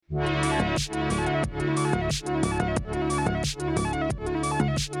Hello,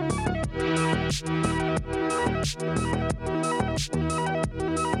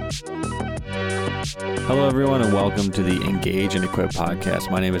 everyone, and welcome to the Engage and Equip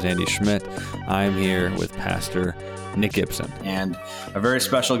podcast. My name is Andy Schmidt. I'm here with Pastor Nick Gibson. And a very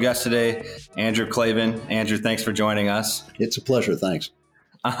special guest today, Andrew Klavan. Andrew, thanks for joining us. It's a pleasure. Thanks.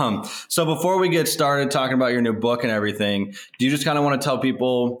 So before we get started talking about your new book and everything, do you just kind of want to tell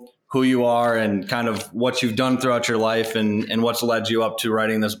people who you are and kind of what you've done throughout your life and what's led you up to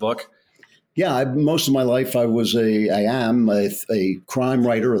writing this book? Yeah, most of my life I am a crime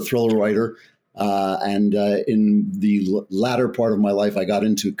writer, a thriller writer. And in the latter part of my life, I got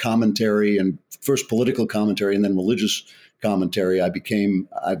into commentary, and first political commentary and then religious commentary. I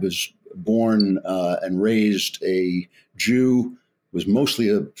was born and raised a Jew, was mostly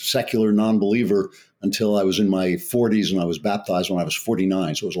a secular non-believer until I was in my 40s, and I was baptized when I was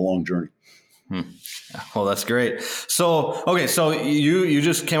 49. So it was a long journey. Well, that's great. So, okay, so you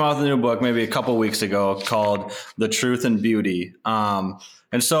just came out with a new book maybe a couple weeks ago called The Truth and Beauty. And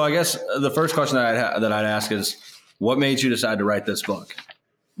so I guess the first question that I'd ask is, what made you decide to write this book?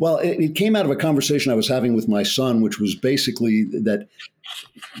 Well, it came out of a conversation I was having with my son, which was basically that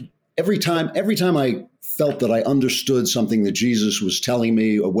every time I felt that I understood something that Jesus was telling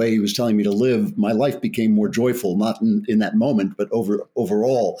me, a way he was telling me to live, my life became more joyful, not in that moment, but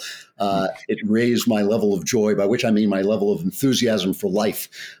overall. It raised my level of joy, by which I mean my level of enthusiasm for life.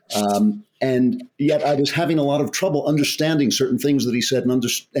 And yet I was having a lot of trouble understanding certain things that he said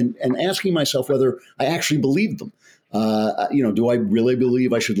and asking myself whether I actually believed them. Do I really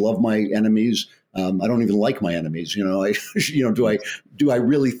believe I should love my enemies? I don't even like my enemies. Do I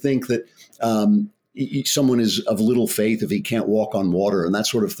really think that someone is of little faith if he can't walk on water and that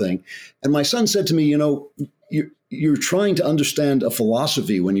sort of thing? And my son said to me, you're trying to understand a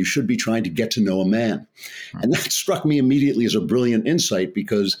philosophy when you should be trying to get to know a man. And that struck me immediately as a brilliant insight,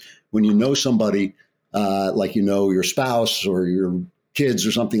 because when you know somebody, like your spouse or your kids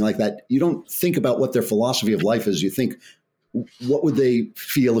or something like that, you don't think about what their philosophy of life is. You think, what would they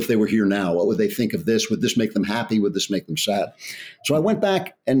feel if they were here now? What would they think of this? Would this make them happy? Would this make them sad? So I went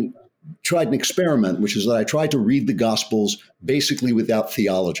back and tried an experiment, which is that I tried to read the Gospels basically without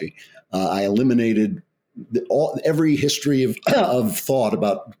theology. I eliminated every history of thought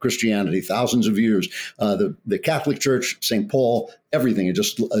about Christianity, thousands of years, the Catholic Church, St. Paul, everything. It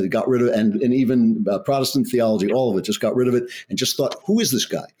just got rid of it, and even Protestant theology, all of it, just got rid of it, and just thought, who is this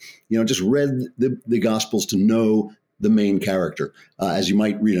guy? Just read the Gospels to know the main character, as you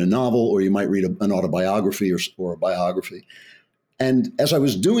might read a novel or you might read an autobiography or a biography. And as I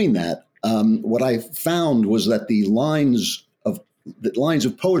was doing that, what I found was that the lines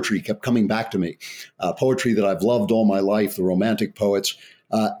of poetry kept coming back to me, poetry that I've loved all my life, the Romantic poets,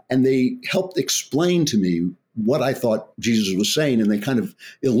 and they helped explain to me what I thought Jesus was saying, and they kind of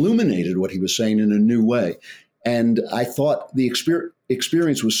illuminated what he was saying in a new way. And I thought the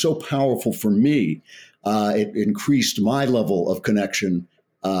experience was so powerful for me. It increased my level of connection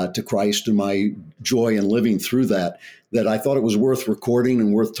to Christ and my joy in living through that I thought it was worth recording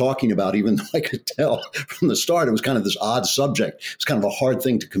and worth talking about, even though I could tell from the start it was kind of this odd subject. It's kind of a hard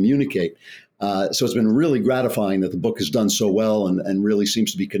thing to communicate. So it's been really gratifying that the book has done so well and really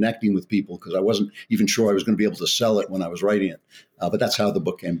seems to be connecting with people, because I wasn't even sure I was going to be able to sell it when I was writing it. But that's how the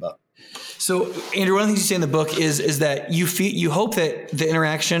book came about. So, Andrew, one of the things you say in the book is that you hope that the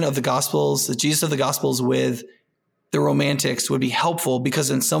interaction of the Gospels, the Jesus of the Gospels with the Romantics would be helpful, because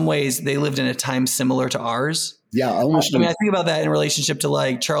in some ways they lived in a time similar to ours. Yeah, I think about that in relationship to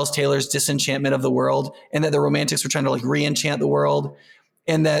like Charles Taylor's Disenchantment of the World, and that the Romantics were trying to like re-enchant the world,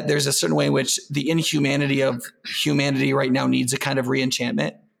 and that there's a certain way in which the inhumanity of humanity right now needs a kind of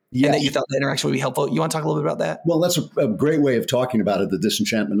re-enchantment. Yeah. And that you thought the interaction would be helpful. You want to talk a little bit about that? Well, that's a great way of talking about it, the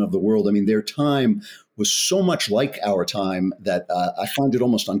disenchantment of the world. I mean, their time was so much like our time that I find it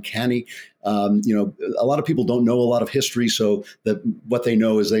almost uncanny. A lot of people don't know a lot of history, so that what they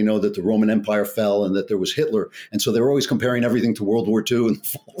know is they know that the Roman Empire fell and that there was Hitler. And so they're always comparing everything to World War II and the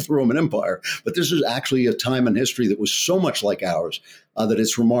fall of the Roman Empire. But this is actually a time in history that was so much like ours that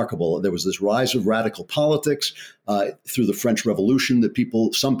it's remarkable. There was this rise of radical politics through the French Revolution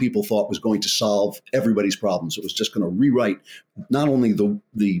that some people thought was going to solve everybody's problems. It was just going to rewrite not only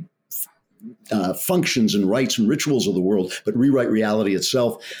the functions and rites and rituals of the world, but rewrite reality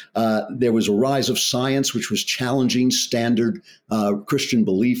itself. There was a rise of science, which was challenging standard Christian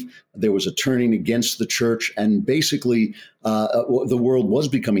belief. There was a turning against the church, and basically the world was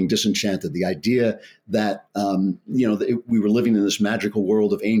becoming disenchanted. The idea that we were living in this magical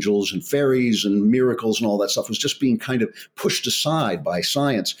world of angels and fairies and miracles and all that stuff was just being kind of pushed aside by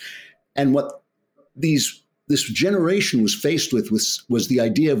science. And what this generation was faced with was the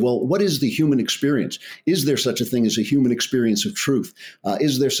idea of, well, what is the human experience? Is there such a thing as a human experience of truth?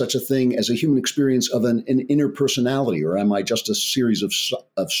 Is there such a thing as a human experience of an inner personality? Or am I just a series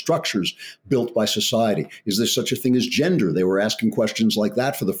of structures built by society? Is there such a thing as gender? They were asking questions like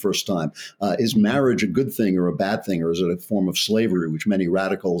that for the first time. Is marriage a good thing or a bad thing? Or is it a form of slavery, which many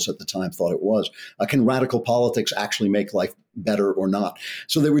radicals at the time thought it was? Can radical politics actually make life better or not?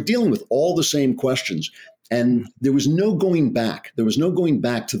 So they were dealing with all the same questions. And there was no going back. There was no going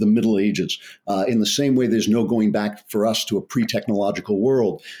back to the Middle Ages in the same way there's no going back for us to a pre-technological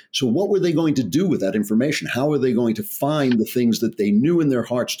world. So what were they going to do with that information? How were they going to find the things that they knew in their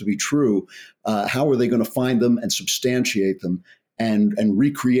hearts to be true? How were they going to find them and substantiate them and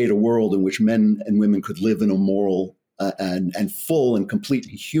recreate a world in which men and women could live in a moral and full and complete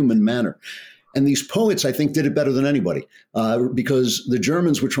human manner? And these poets, I think, did it better than anybody because the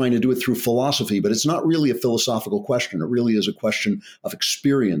Germans were trying to do it through philosophy, but it's not really a philosophical question. It really is a question of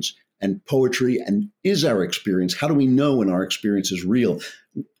experience and poetry. And is our experience, how do we know when our experience is real?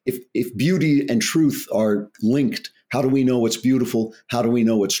 If beauty and truth are linked, how do we know what's beautiful? How do we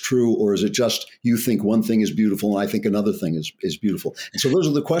know what's true? Or is it just you think one thing is beautiful and I think another thing is beautiful? And so those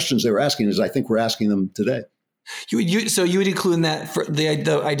are the questions they were asking, as I think we're asking them today. So you would include in that for the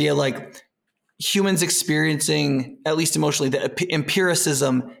idea like humans experiencing, at least emotionally, that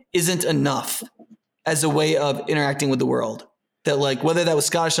empiricism isn't enough as a way of interacting with the world. That like, whether that was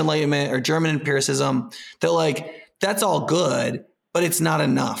Scottish Enlightenment or German empiricism, that like, that's all good, but it's not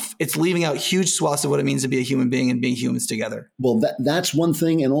enough. It's leaving out huge swaths of what it means to be a human being and being humans together. Well, that's one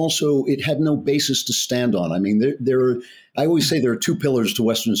thing. And also it had no basis to stand on. I mean, I always say there are two pillars to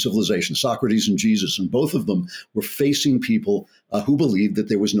Western civilization, Socrates and Jesus, and both of them were facing people who believed that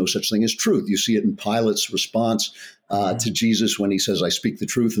there was no such thing as truth. You see it in Pilate's response to Jesus when he says, I speak the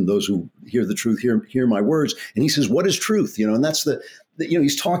truth, and those who hear the truth hear my words. And he says, what is truth? And that's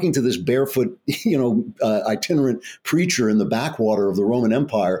he's talking to this barefoot, itinerant preacher in the backwater of the Roman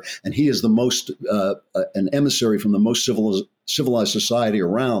Empire, and he is the most an emissary from the most civilized society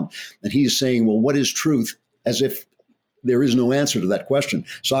around. And he is saying, well, what is truth? As if there is no answer to that question.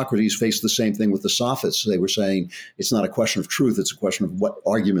 Socrates faced the same thing with the Sophists. They were saying it's not a question of truth, it's a question of what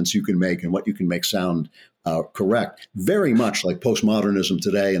arguments you can make and what you can make sound correct. Very much like postmodernism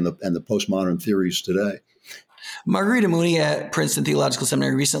today and the postmodern theories today. Margarita Mooney at Princeton Theological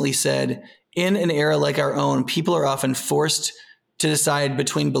Seminary recently said, in an era like our own, people are often forced to decide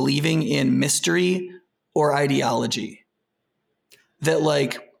between believing in mystery or ideology. That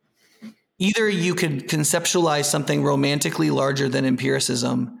like, either you could conceptualize something romantically larger than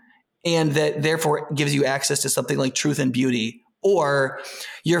empiricism, and that therefore gives you access to something like truth and beauty, or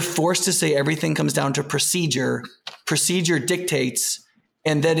you're forced to say everything comes down to procedure. Procedure dictates,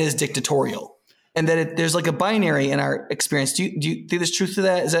 and that is dictatorial. And that there's like a binary in our experience. Do you think there's truth to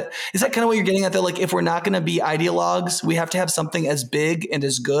that? Is that kind of what you're getting at? That like, if we're not going to be ideologues, we have to have something as big and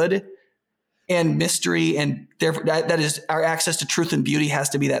as good and mystery, and therefore that is our access to truth and beauty has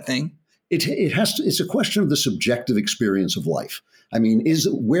to be that thing. It has to. It's a question of the subjective experience of life. I mean,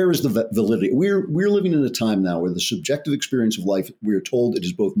 where is the validity? We're living in a time now where the subjective experience of life, we are told it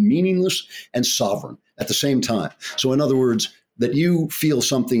is both meaningless and sovereign at the same time. So in other words, that you feel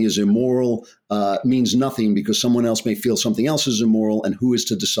something is immoral means nothing because someone else may feel something else is immoral, and who is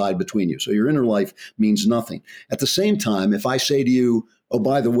to decide between you? So your inner life means nothing. At the same time, if I say to you, oh,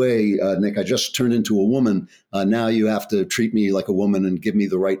 by the way, Nick, I just turned into a woman. Now you have to treat me like a woman and give me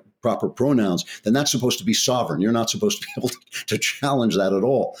the right proper pronouns. Then that's supposed to be sovereign. You're not supposed to be able to challenge that at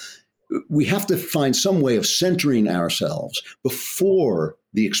all. We have to find some way of centering ourselves before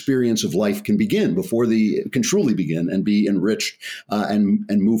the experience of life can begin, before can truly begin and be enriched and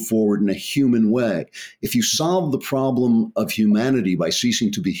move forward in a human way. If you solve the problem of humanity by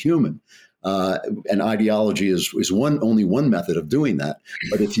ceasing to be human, and ideology is only one method of doing that.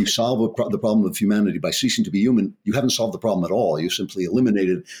 But if you solve the problem of humanity by ceasing to be human, you haven't solved the problem at all. You simply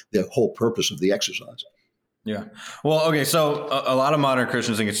eliminated the whole purpose of the exercise. Yeah. Well, okay. So a lot of modern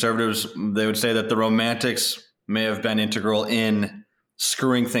Christians and conservatives, they would say that the Romantics may have been integral in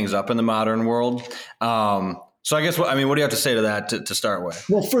screwing things up in the modern world. So I guess, what do you have to say to that to start with?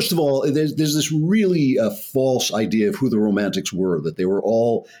 Well, first of all, there's this really false idea of who the Romantics were, that they were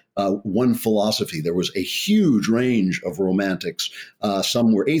all one philosophy. There was a huge range of Romantics.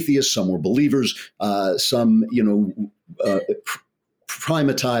 Some were atheists, some were believers, some,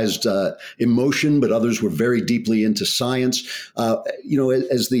 primatized emotion, but others were very deeply into science.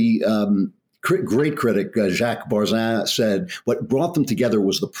 As the great critic Jacques Barzin said, what brought them together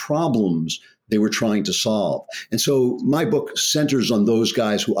was the problems they were trying to solve. And so my book centers on those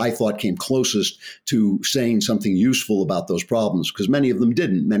guys who I thought came closest to saying something useful about those problems, because many of them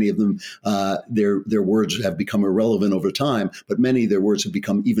didn't. Many of them, their words have become irrelevant over time, but many of their words have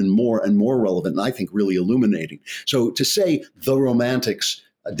become even more and more relevant, and I think really illuminating. So to say the Romantics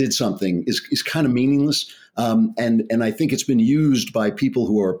did something is kind of meaningless. And I think it's been used by people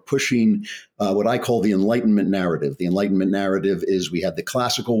who are pushing what I call the Enlightenment narrative. The Enlightenment narrative is we had the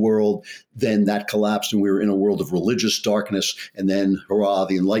classical world, then that collapsed and we were in a world of religious darkness. And then, hurrah,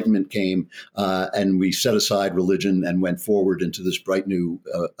 the Enlightenment came and we set aside religion and went forward into this bright new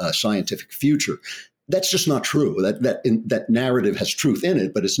scientific future. That's just not true. That narrative has truth in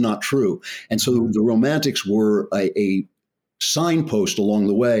it, but it's not true. And so the Romantics were a signpost along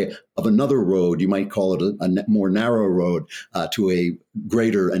the way of another road. You might call it a more narrow road to a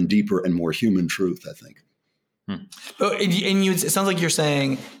greater and deeper and more human truth, I think. It sounds like you're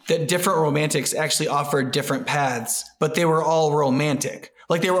saying that different Romantics actually offered different paths, but they were all romantic.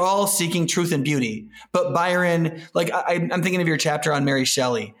 Like they were all seeking truth and beauty. But Byron, like I'm thinking of your chapter on Mary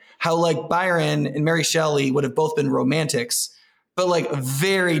Shelley, how like Byron and Mary Shelley would have both been romantics, but like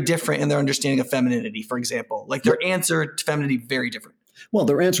very different in their understanding of femininity, for example. Like their answer to femininity, very different. Well,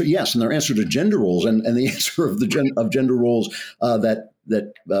 their answer, yes, and their answer to gender roles and the answer of gender roles that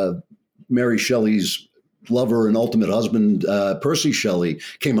Mary Shelley's lover and ultimate husband, Percy Shelley,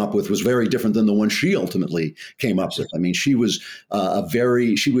 came up with was very different than the one she ultimately came up with. I mean, she was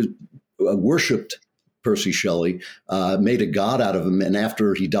worshipped Percy Shelley, made a god out of him, and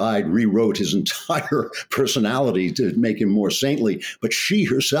after he died, rewrote his entire personality to make him more saintly. But she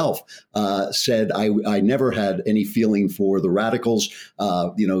herself said, I never had any feeling for the radicals.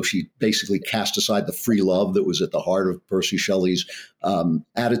 She basically cast aside the free love that was at the heart of Percy Shelley's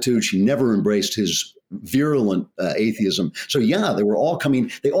attitude. She never embraced his virulent atheism. So yeah, they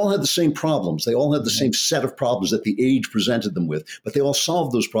all had the same problems. They all had the same set of problems that the age presented them with, but they all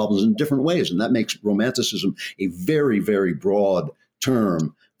solved those problems in different ways. And that makes Romanticism a very, very broad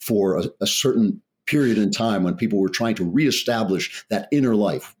term for a certain period in time when people were trying to reestablish that inner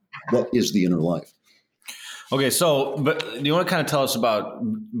life. What is the inner life? Okay, so but do you want to kind of tell us about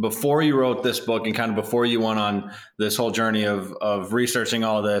before you wrote this book and kind of before you went on this whole journey of researching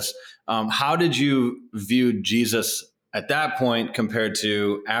all this, how did you view Jesus at that point compared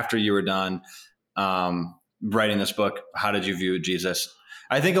to after you were done writing this book? How did you view Jesus?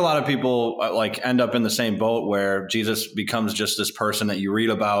 I think a lot of people end up in the same boat where Jesus becomes just this person that you read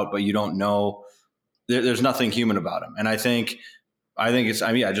about, but you don't know. There's nothing human about him. And I think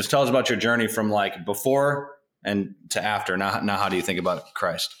just tell us about your journey from like before and to after. Now, how do you think about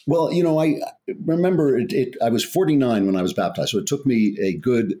Christ? Well, I remember I was 49 when I was baptized, so it took me a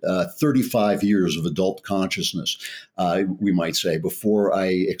good 35 years of adult consciousness, we might say, before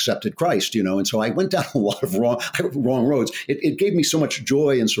I accepted Christ. And so I went down a lot of wrong roads. It gave me so much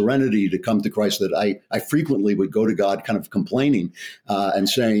joy and serenity to come to Christ that I frequently would go to God kind of complaining and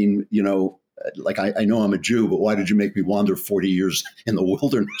saying, I know I'm a Jew, but why did you make me wander 40 years in the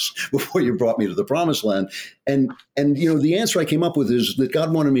wilderness before you brought me to the promised land? And the answer I came up with is that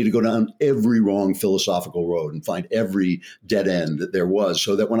God wanted me to go down every wrong philosophical road and find every dead end that there was,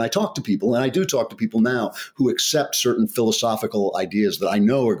 so that when I talk to people, and I do talk to people now who accept certain philosophical ideas that I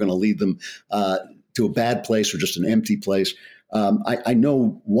know are going to lead them to a bad place or just an empty place, I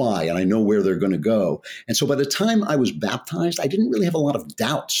know why, and I know where they're going to go. And so by the time I was baptized, I didn't really have a lot of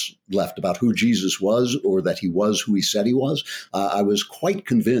doubts left about who Jesus was or that he was who he said he was. I was quite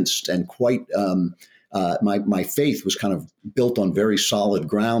convinced and quite my faith was kind of built on very solid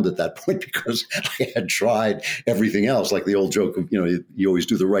ground at that point, because I had tried everything else, like the old joke of, you always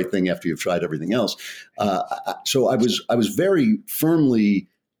do the right thing after you've tried everything else. So I was very firmly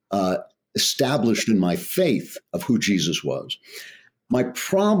established in my faith of who Jesus was. My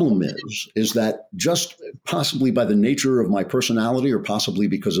problem is that just possibly by the nature of my personality or possibly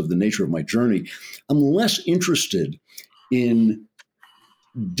because of the nature of my journey, I'm less interested in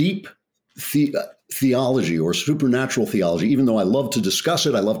deep theology or supernatural theology, even though I love to discuss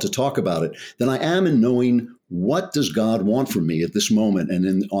it, I love to talk about it, than I am in knowing what does God want from me at this moment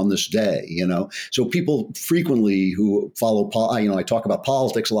and on this day, So people frequently who follow, I talk about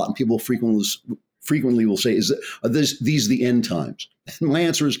politics a lot, and people frequently will say, are these the end times? And my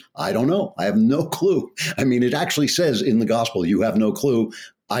answer is, I don't know. I have no clue. I mean, it actually says in the gospel, you have no clue.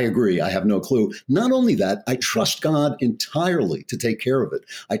 I agree. I have no clue. Not only that, I trust God entirely to take care of it.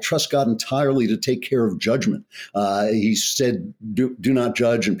 I trust God entirely to take care of judgment. He said, do not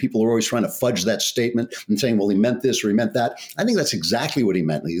judge. And people are always trying to fudge that statement and saying, well, he meant this or he meant that. I think that's exactly what he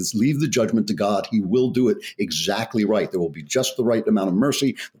meant. Is leave the judgment to God. He will do it exactly right. There will be just the right amount of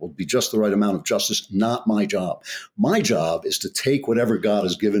mercy. There will be just the right amount of justice. Not my job. My job is to take whatever God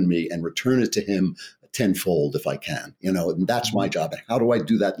has given me and return it to him tenfold if I can, and that's my job. And how do I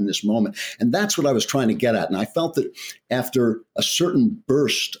do that in this moment? And that's what I was trying to get at. And I felt that after a certain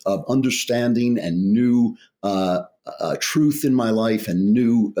burst of understanding and new truth in my life and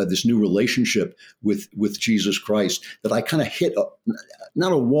this new relationship with Jesus Christ, that I kind of hit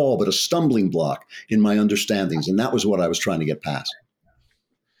not a wall, but a stumbling block in my understandings. And that was what I was trying to get past.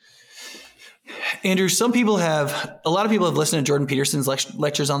 Andrew, a lot of people have listened to Jordan Peterson's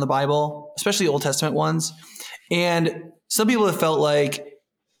lectures on the Bible, especially Old Testament ones. And some people have felt like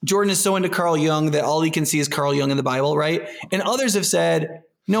Jordan is so into Carl Jung that all he can see is Carl Jung in the Bible, right? And others have said,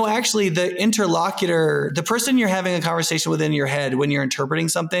 no, actually the interlocutor, the person you're having a conversation with in your head when you're interpreting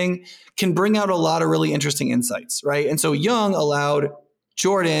something can bring out a lot of really interesting insights, right? And so Jung allowed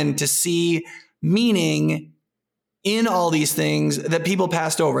Jordan to see meaning in all these things that people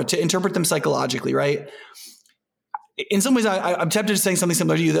passed over, to interpret them psychologically, right? In some ways, I'm tempted to say something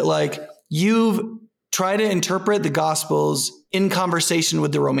similar to you, that like you've tried to interpret the Gospels in conversation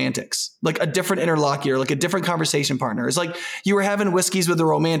with the Romantics, like a different interlocutor, like a different conversation partner. It's like you were having whiskeys with the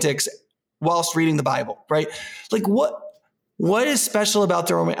Romantics whilst reading the Bible, right? Like what is special about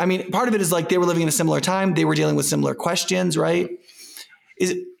the Romantics? I mean, part of it is like they were living in a similar time. They were dealing with similar questions, right?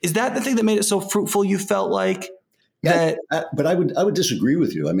 Is that the thing that made it so fruitful, you felt like? Yeah, but I would disagree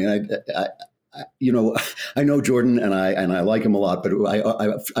with you. I mean, I know Jordan and I like him a lot, but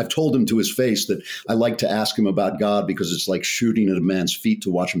I've told him to his face that I like to ask him about God because it's like shooting at a man's feet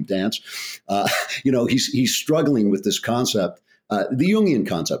to watch him dance. He's struggling with this concept, the Jungian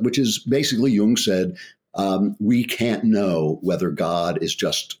concept, which is basically Jung said, we can't know whether God is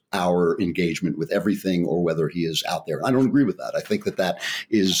just our engagement with everything or whether he is out there. I don't agree with that. I think that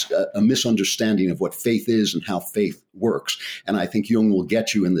is a misunderstanding of what faith is and how faith works. And I think Jung will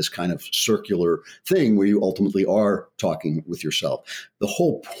get you in this kind of circular thing where you ultimately are talking with yourself. The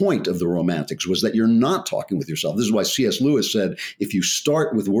whole point of the Romantics was that you're not talking with yourself. This is why C.S. Lewis said, if you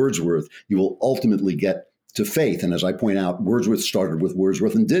start with Wordsworth, you will ultimately get to faith. And as I point out, Wordsworth started with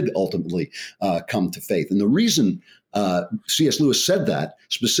Wordsworth and did ultimately come to faith. And the reason C.S. Lewis said that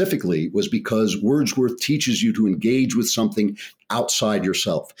specifically was because Wordsworth teaches you to engage with something outside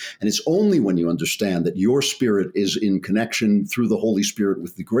yourself. And it's only when you understand that your spirit is in connection through the Holy Spirit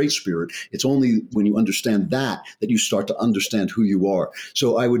with the Great Spirit, it's only when you understand that you start to understand who you are.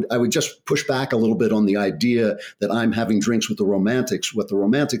 So I would just push back a little bit on the idea that I'm having drinks with the Romantics. What the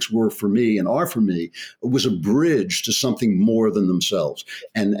Romantics were for me and are for me was a bridge to something more than themselves.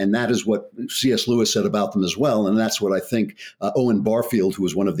 And that is what C.S. Lewis said about them as well. And that's what I think Owen Barfield, who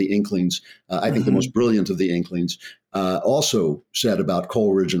was one of the Inklings, I think the most brilliant of the Inklings, also said about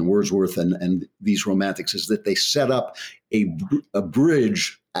Coleridge and Wordsworth and these Romantics, is that they set up a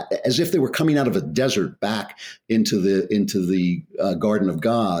bridge as if they were coming out of a desert back into the Garden of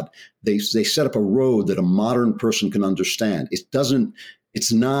God. They set up a road that a modern person can understand.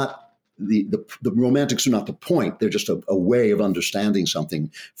 It's not the Romantics are not the point. They're just a way of understanding something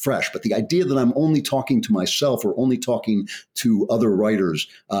fresh. But the idea that I'm only talking to myself or only talking to other writers,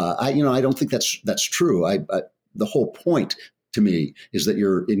 I don't think that's true. The whole point to me is that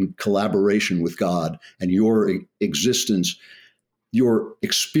you're in collaboration with God, and your existence, your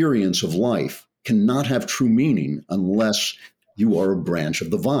experience of life cannot have true meaning unless you are a branch of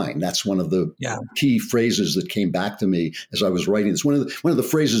the vine. That's one of the key phrases that came back to me as I was writing this. One of the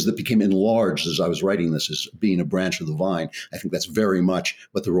phrases that became enlarged as I was writing this is being a branch of the vine. I think that's very much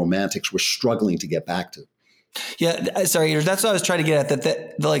what the Romantics were struggling to get back to. Yeah, sorry, that's what I was trying to get at.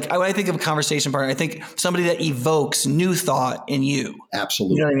 That when I think of a conversation partner, I think somebody that evokes new thought in you.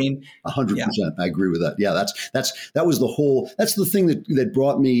 Absolutely, you know what I mean? 100%. I agree with that. Yeah, that was that's the thing that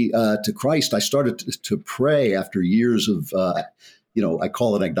brought me to Christ. I started to pray after years of. I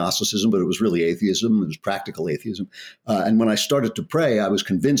call it agnosticism, but it was really atheism. It was practical atheism. And when I started to pray, I was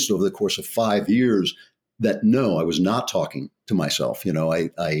convinced over the course of 5 years that no, I was not talking to myself.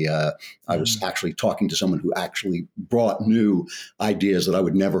 I was actually talking to someone who actually brought new ideas that I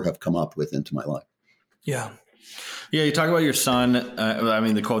would never have come up with into my life. Yeah. Yeah, you talk about your son.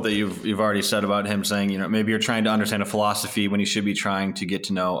 The quote that you've already said about him saying, maybe you're trying to understand a philosophy when you should be trying to get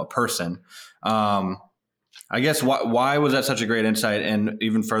to know a person. I guess why was that such a great insight? And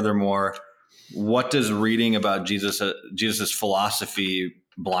even furthermore, what does reading about Jesus's philosophy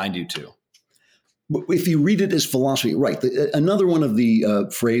blind you to? If you read it as philosophy, right. Another one of the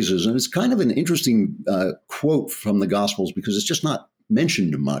phrases, and it's kind of an interesting quote from the Gospels because it's just not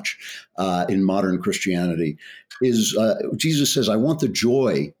mentioned much in modern Christianity, is Jesus says, "I want the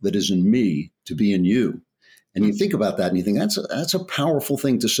joy that is in me to be in you." And you think about that and you think that's a powerful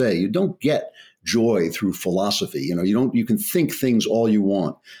thing to say. You don't get joy through philosophy. You can think things all you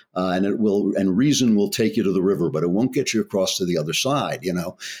want, and reason will take you to the river, but it won't get you across to the other side,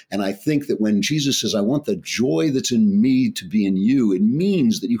 And I think that when Jesus says, "I want the joy that's in me to be in you," it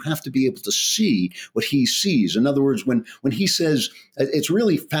means that you have to be able to see what he sees. In other words, when he says, it's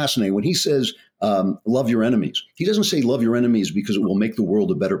really fascinating, when he says, love your enemies. He doesn't say love your enemies because it will make the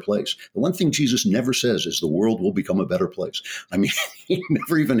world a better place. The one thing Jesus never says is the world will become a better place. I mean, he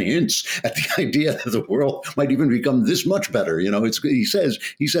never even hints at the idea that the world might even become this much better. He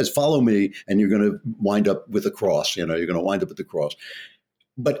says, follow me, and you're going to wind up with a cross. You're going to wind up at the cross.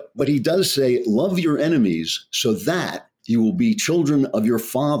 But he does say, love your enemies so that you will be children of your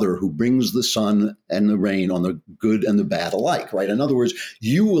Father who brings the sun and the rain on the good and the bad alike, right? In other words,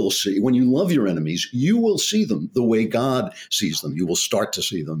 you will see, when you love your enemies, you will see them the way God sees them. You will start to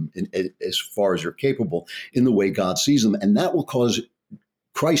see them as far as you're capable in the way God sees them. And that will cause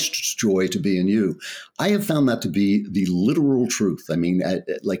Christ's joy to be in you. I have found that to be the literal truth. I mean,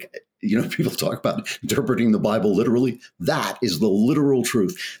 people talk about interpreting the Bible literally. That is the literal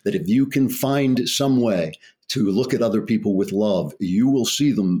truth, that if you can find some way to look at other people with love, you will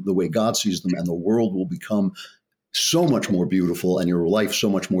see them the way God sees them, and the world will become so much more beautiful and your life so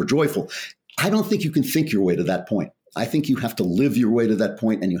much more joyful. I don't think you can think your way to that point. I think you have to live your way to that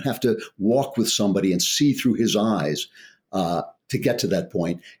point, and you have to walk with somebody and see through his eyes to get to that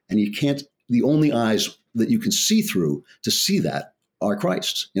point. And the only eyes that you can see through to see that are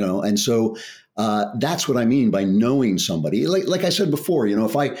Christ's, and so that's what I mean by knowing somebody. Like I said before,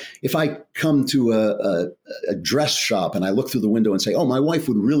 if I come to a dress shop and I look through the window and say, "Oh, my wife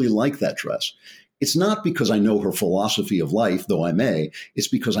would really like that dress," it's not because I know her philosophy of life, though I may. It's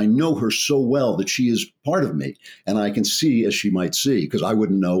because I know her so well that she is part of me, and I can see as she might see, because I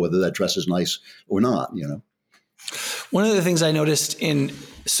wouldn't know whether that dress is nice or not. One of the things I noticed I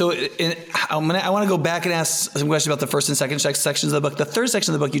want to go back and ask some questions about the first and second sections of the book. The third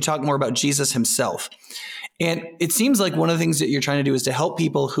section of the book, you talk more about Jesus himself. And it seems like one of the things that you're trying to do is to help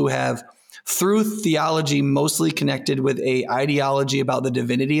people who have, through theology, mostly connected with a ideology about the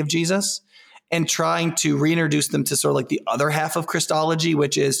divinity of Jesus, and trying to reintroduce them to sort of like the other half of Christology,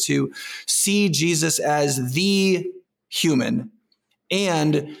 which is to see Jesus as the human,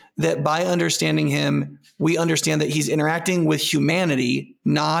 and that by understanding him, we understand that he's interacting with humanity,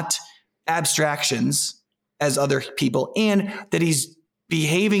 not abstractions as other people, and that he's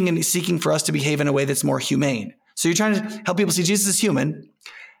behaving and seeking for us to behave in a way that's more humane. So you're trying to help people see Jesus as human,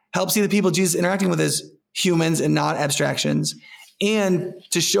 help see the people Jesus is interacting with as humans and not abstractions, and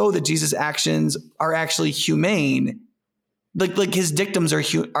to show that Jesus' actions are actually humane. Like his dictums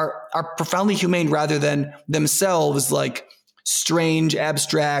are profoundly humane rather than themselves like strange,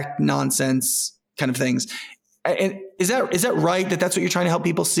 abstract nonsense kind of things. And is that right? That's what you're trying to help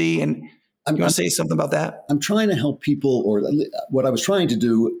people see? And you want to say something about that? I'm trying to help people, or what I was trying to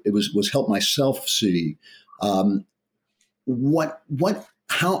do, was help myself see how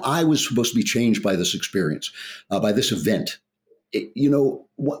I was supposed to be changed by this experience, by this event.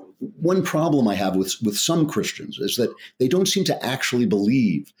 One problem I have with some Christians is that they don't seem to actually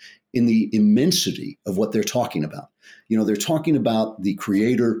believe in the immensity of what they're talking about. They're talking about the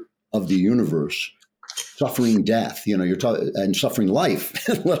creator of the universe suffering death, and suffering life.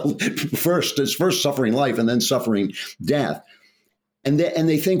 First suffering life and then suffering death. And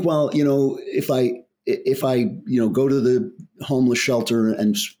they think, well, if I go to the homeless shelter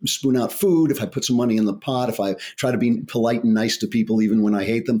and spoon out food, if I put some money in the pot, if I try to be polite and nice to people, even when I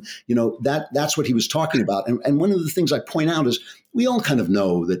hate them, that's what he was talking about. And one of the things I point out is we all kind of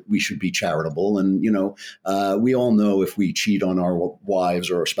know that we should be charitable. And, we all know if we cheat on our wives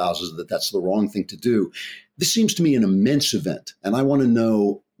or our spouses, that's the wrong thing to do. This seems to me an immense event. And I want to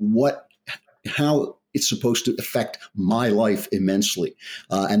know how it's supposed to affect my life immensely.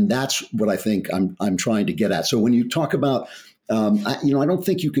 And that's what I think I'm trying to get at. So when you talk about, I don't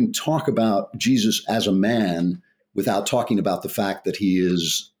think you can talk about Jesus as a man without talking about the fact that he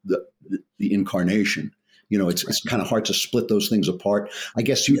is the incarnation. It's kind of hard to split those things apart. I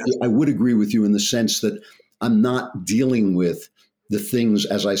guess I would agree with you in the sense that I'm not dealing with the things,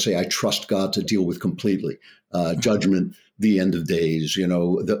 as I say, I trust God to deal with completely. Judgment, the end of days,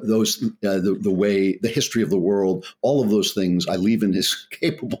 the way, the history of the world, all of those things I leave in his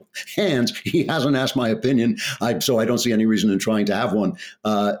capable hands. He hasn't asked my opinion, so I don't see any reason in trying to have one.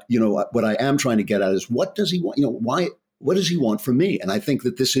 What I am trying to get at is, what does he want? What does he want from me? And I think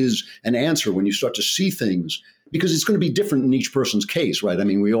that this is an answer when you start to see things, because it's going to be different in each person's case, right? I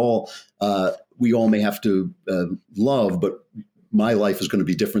mean, we all may have to love, but my life is going to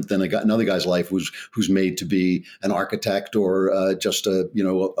be different than another guy's life who's made to be an architect or just a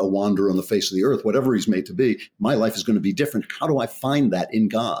wanderer on the face of the earth. Whatever he's made to be, my life is going to be different. How do I find that in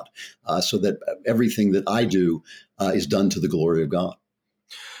God, so that everything that I do is done to the glory of God?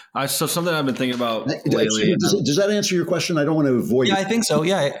 So something I've been thinking about lately. Does that answer your question? I don't want to avoid. Yeah, I think so.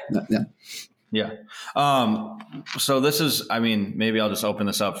 Yeah. So this is, maybe I'll just open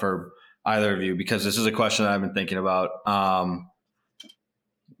this up for either of you, because this is a question that I've been thinking about.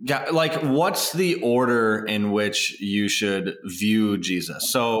 What's the order in which you should view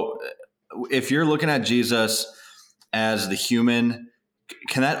Jesus? So if you're looking at Jesus as the human,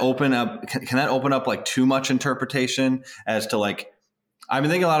 can that open up like too much interpretation as to like, I've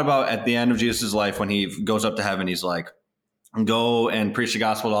been thinking a lot about at the end of Jesus' life, when he goes up to heaven, he's like, go and preach the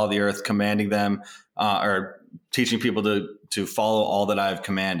gospel to all the earth, commanding them or teaching people to follow all that I've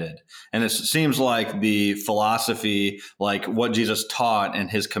commanded. And it seems like the philosophy, like what Jesus taught and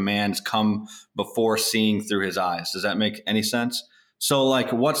his commands, come before seeing through his eyes. Does that make any sense? So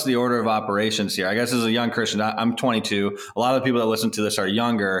like, what's the order of operations here? I guess as a young Christian, I'm 22. A lot of the people that listen to this are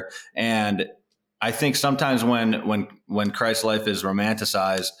younger. And I think sometimes when Christ's life is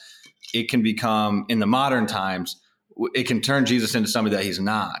romanticized, it can become, in the modern times, it can turn Jesus into somebody that he's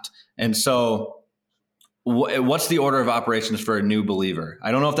not. And so what's the order of operations for a new believer?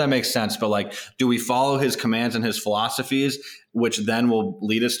 I don't know if that makes sense, but like, do we follow his commands and his philosophies, which then will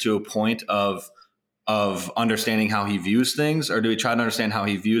lead us to a point of understanding how he views things? Or do we try to understand how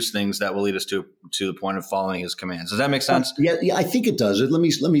he views things that will lead us to the point of following his commands? Does that make sense? Yeah, I think it does. Let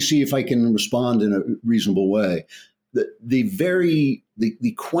me see if I can respond in a reasonable way.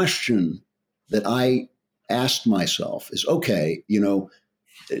 The question that I asked myself is, okay,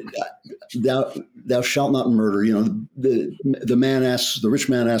 thou shalt not murder. The rich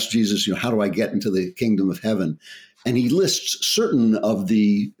man asks Jesus, how do I get into the kingdom of heaven? And he lists certain of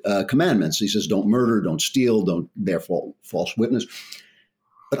the commandments. He says, don't murder, don't steal, don't bear false witness.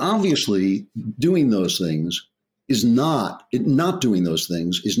 But obviously, doing those things is not doing those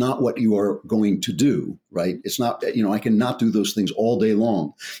things is not what you are going to do, right? It's not, I can not do those things all day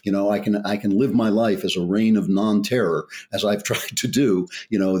long. I can live my life as a reign of non-terror, as I've tried to do,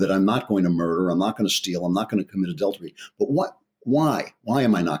 that I'm not going to murder, I'm not going to steal, I'm not going to commit adultery. But why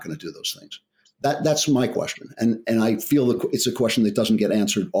am I not going to do those things? That's my question. And I feel that it's a question that doesn't get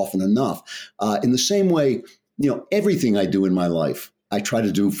answered often enough. In the same way, everything I do in my life, I try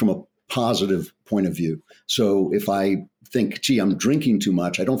to do from a positive point of view. So if I think, I'm drinking too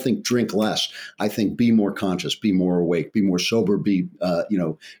much, I don't think drink less. I think be more conscious, be more awake, be more sober, be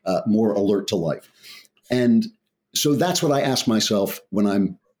more alert to life. And so that's what I ask myself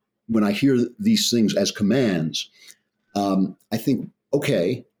when I hear these things as commands. I think,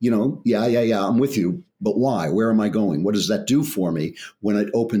 okay, I'm with you, but why? Where am I going? What does that do for me when it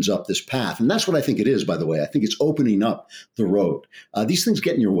opens up this path? And that's what I think it is, by the way. I think it's opening up the road. These things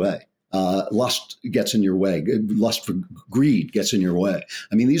get in your way. Lust gets in your way. Lust for greed gets in your way.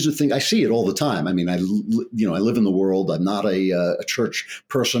 I mean, these are things I see it all the time. I mean, I live in the world. I'm not a church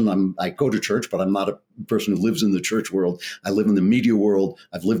person. I go to church, but I'm not a person who lives in the church world. I live in the media world.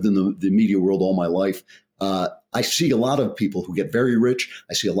 I've lived in the media world all my life. I see a lot of people who get very rich.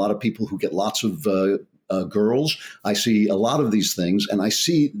 I see a lot of people who get lots of girls. I see a lot of these things, and I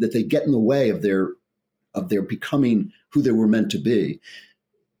see that they get in the way of their becoming who they were meant to be.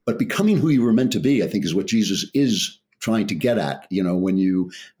 But becoming who you were meant to be, I think, is what Jesus is trying to get at. When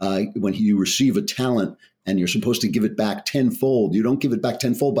you receive a talent and you're supposed to give it back tenfold, you don't give it back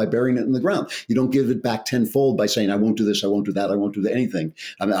tenfold by burying it in the ground. You don't give it back tenfold by saying, I won't do this, I won't do that, I won't do anything.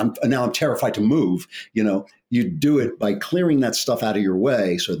 I'm terrified to move. You do it by clearing that stuff out of your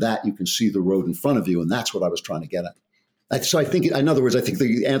way so that you can see the road in front of you. And that's what I was trying to get at. So I think, in other words, I think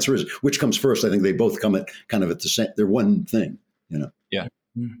the answer is which comes first. I think they both come at kind of at the same, they're one thing, Yeah.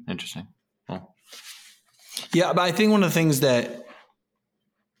 Interesting. Well. Yeah, but I think one of the things that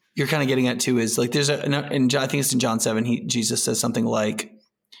you're kind of getting at too is like and I think it's in John 7, Jesus says something like,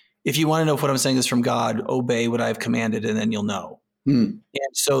 if you want to know if what I'm saying is from God, obey what I've commanded and then you'll know. And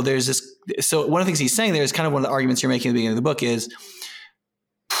so there's this, so one of the things he's saying there is kind of one of the arguments you're making at the beginning of the book is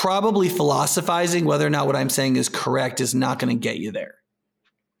probably philosophizing whether or not what I'm saying is correct is not going to get you there.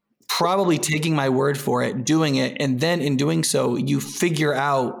 probably taking my word for it, doing it. And then in doing so, you figure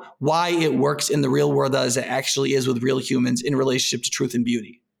out why it works in the real world as it actually is with real humans in relationship to truth and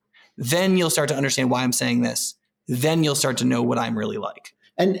beauty. Then you'll start to understand why I'm saying this. Then you'll start to know what I'm really like.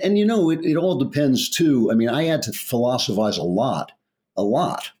 And it all depends too. I mean, I had to philosophize a lot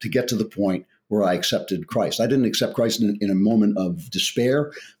to get to the point where I accepted Christ. I didn't accept Christ in a moment of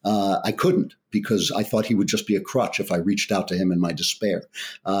despair. I couldn't, because I thought he would just be a crutch if I reached out to him in my despair.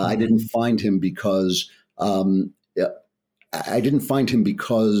 I didn't find him because I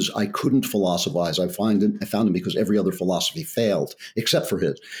couldn't philosophize. I found him because every other philosophy failed except for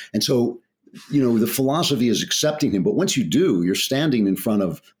his. And so, the philosophy is accepting him. But once you do, you're standing in front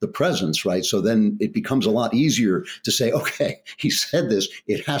of the presence, right? So then it becomes a lot easier to say, okay, he said this,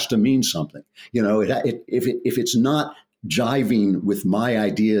 it has to mean something. If it's not jiving with my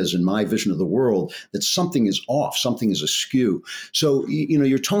ideas and my vision of the world, that something is off, something is askew. So,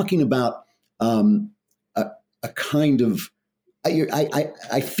 you're talking about a kind of,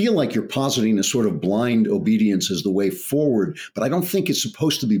 I feel like you're positing a sort of blind obedience as the way forward, but I don't think it's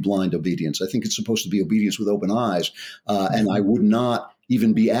supposed to be blind obedience. I think it's supposed to be obedience with open eyes. And I would not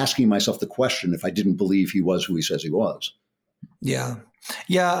even be asking myself the question if I didn't believe he was who he says he was. Yeah.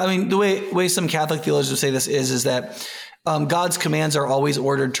 Yeah. I mean, the way some Catholic theologians say this is that God's commands are always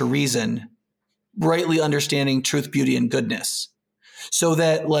ordered to reason, rightly understanding truth, beauty, and goodness. So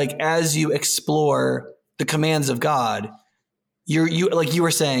that, like, as you explore the commands of God, you like you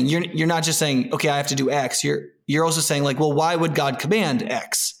were saying, you're not just saying, okay, I have to do X. You're also saying, like, well, why would God command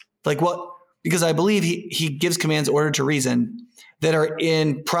X? Like, what? Because I believe he gives commands ordered to reason that are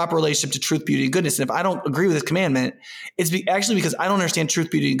in proper relationship to truth, beauty, and goodness. And if I don't agree with this commandment, it's actually because I don't understand truth,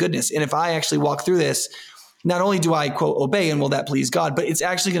 beauty, and goodness. And if I actually walk through this, not only do I, quote, obey, and will that please God, but it's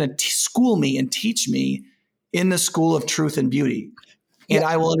actually going to school me and teach me in the school of truth and beauty. And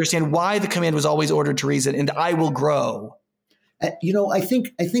I will understand why the command was always ordered to reason, and I will grow. I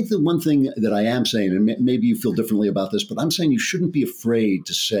think the one thing that I am saying, and maybe you feel differently about this, but I'm saying you shouldn't be afraid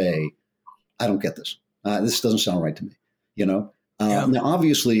to say, I don't get this. This doesn't sound right to me. Now,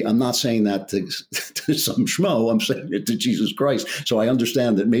 obviously, I'm not saying that to some schmo. I'm saying it to Jesus Christ. So I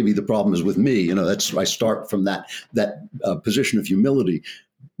understand that maybe the problem is with me. I start from that position of humility.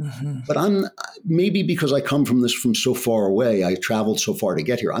 Mm-hmm. But maybe because I come from so far away, I traveled so far to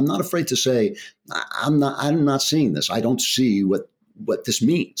get here. I'm not afraid to say, I'm not seeing this. I don't see what this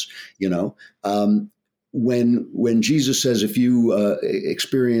means. When Jesus says, if you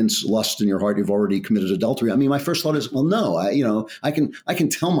experience lust in your heart, you've already committed adultery. I mean, my first thought is, well, no, I can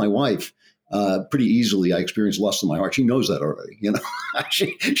tell my wife pretty easily I experience lust in my heart. She knows that already.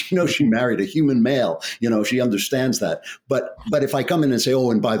 She knows she married a human male. She understands that. But if I come in and say,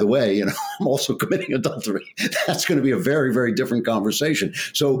 oh, and by the way, I'm also committing adultery, that's going to be a very, very different conversation.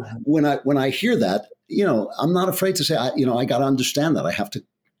 So when I hear that, I'm not afraid to say, I got to understand that. I have to,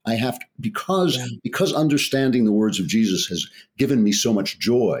 because understanding the words of Jesus has given me so much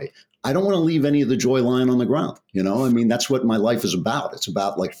joy. I don't want to leave any of the joy lying on the ground. That's what my life is about. It's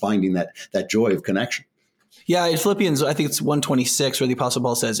about, like, finding that joy of connection. Yeah. In Philippians, I think it's 1:26, where the Apostle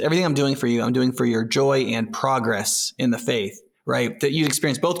Paul says, everything I'm doing for you, I'm doing for your joy and progress in the faith, right? That you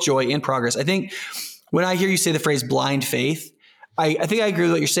experience both joy and progress. I think when I hear you say the phrase blind faith, I think I agree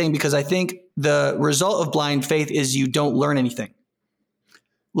with what you're saying, because I think the result of blind faith is you don't learn anything.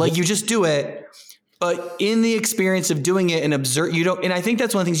 Like, you just do it. But in the experience of doing it and observe, and I think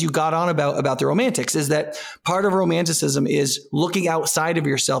that's one of the things you got on about the Romantics, is that part of Romanticism is looking outside of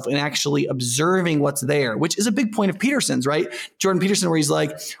yourself and actually observing what's there, which is a big point of Peterson's, right? Jordan Peterson, where he's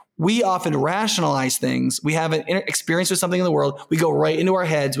like, we often rationalize things. We have an experience with something in the world. We go right into our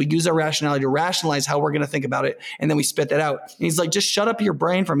heads. We use our rationality to rationalize how we're going to think about it. And then we spit that out. And he's like, just shut up your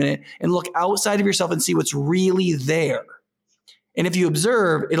brain for a minute and look outside of yourself and see what's really there. And if you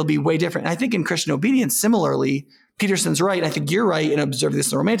observe, it'll be way different. And I think in Christian obedience, similarly, Peterson's right. I think you're right in observing this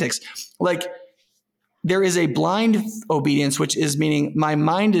in the Romantics. Like, there is a blind obedience, which is meaning my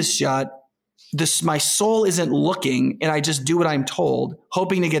mind is shut. My soul isn't looking, and I just do what I'm told,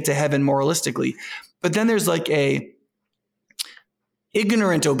 hoping to get to heaven moralistically. But then there's like a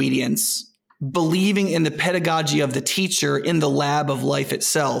ignorant obedience, believing in the pedagogy of the teacher in the lab of life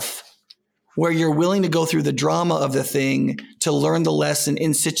itself, where you're willing to go through the drama of the thing to learn the lesson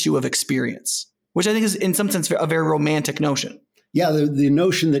in situ of experience, which I think is in some sense a very romantic notion. Yeah, the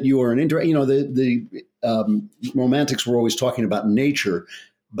notion that you are an indirect, the Romantics were always talking about nature,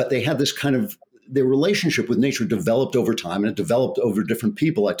 but they had this kind of their relationship with nature developed over time, and it developed over different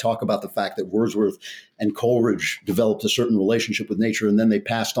people. I talk about the fact that Wordsworth and Coleridge developed a certain relationship with nature, and then they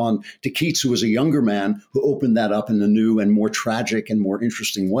passed on to Keats, who was a younger man who opened that up in a new and more tragic and more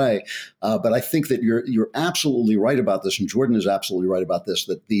interesting way. But I think that you're absolutely right about this, and Jordan is absolutely right about this,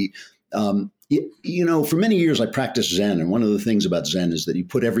 that for many years I practiced Zen, and one of the things about Zen is that you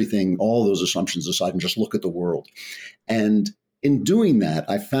put everything, all those assumptions aside, and just look at the world. And in doing that,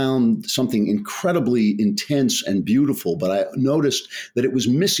 I found something incredibly intense and beautiful, but I noticed that it was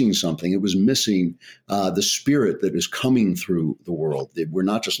missing something. It was missing the spirit that is coming through the world. We're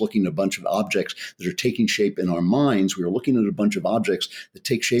not just looking at a bunch of objects that are taking shape in our minds. We are looking at a bunch of objects that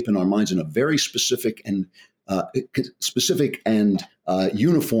take shape in our minds in a very specific and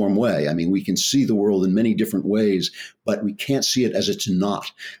uniform way. I mean, we can see the world in many different ways, but we can't see it as it's not.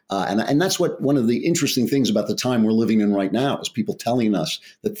 And that's what one of the interesting things about the time we're living in right now is people telling us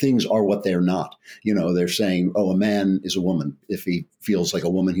that things are what they're not. They're saying, oh, a man is a woman. If he feels like a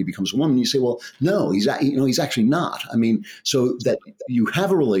woman, he becomes a woman. You say, well, no, he's actually not. I mean, so that you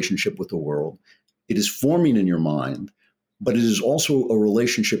have a relationship with the world. It is forming in your mind, but it is also a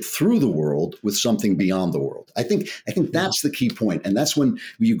relationship through the world with something beyond the world. I think that's the key point. And that's when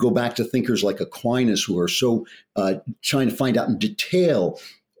you go back to thinkers like Aquinas, who are so trying to find out in detail,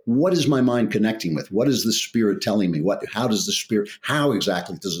 what is my mind connecting with? What is the spirit telling me? How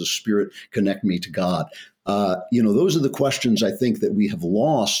exactly does the spirit connect me to God? Those are the questions I think that we have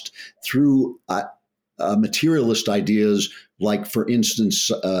lost through materialist ideas, like, for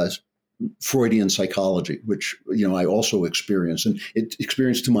instance, Freudian psychology, which, I also experienced, and it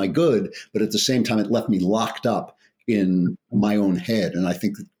experienced to my good, but at the same time, it left me locked up in my own head. And I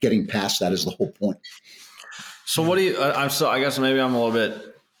think that getting past that is the whole point. So what do you, I guess maybe I'm a little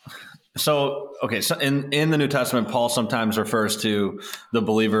bit, so in the New Testament, Paul sometimes refers to the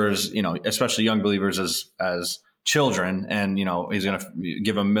believers, especially young believers as children, and he's going to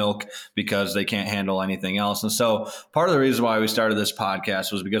give them milk because they can't handle anything else. And so part of the reason why we started this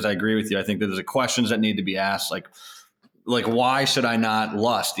podcast was because I agree with you. I think that there's questions that need to be asked, like why should I not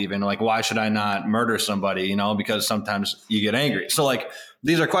lust, even like why should I not murder somebody, because sometimes you get angry. So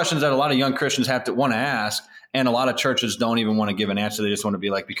these are questions that a lot of young Christians want to ask, and a lot of churches don't even want to give an answer. They just want to be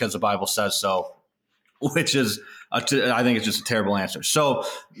like, because the Bible says so, which is, I think it's just a terrible answer. So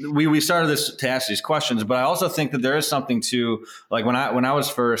we started this to ask these questions, but I also think that there is something to, like, when I was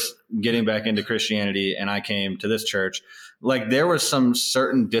first getting back into Christianity and I came to this church, there were some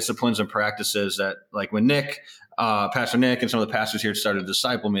certain disciplines and practices that, like, when Pastor Nick and some of the pastors here started to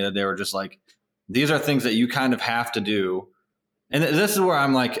disciple me, that they were just like, these are things that you kind of have to do. And this is where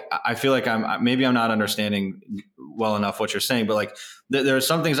I'm like, I feel like I'm not understanding well enough what you're saying, but there are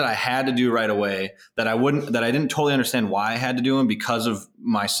some things that I had to do right away that I didn't totally understand why I had to do them, because of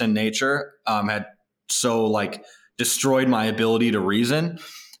my sin nature, had so destroyed my ability to reason,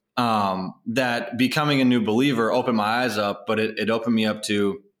 that becoming a new believer opened my eyes up, but it opened me up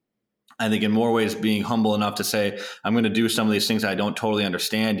to, I think, in more ways, being humble enough to say, I'm going to do some of these things I don't totally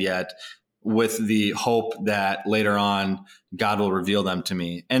understand yet, with the hope that later on God will reveal them to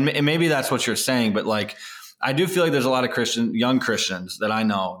me. And maybe that's what you're saying, but I do feel like there's a lot of young Christians that I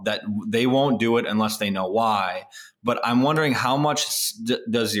know that they won't do it unless they know why. But I'm wondering, how much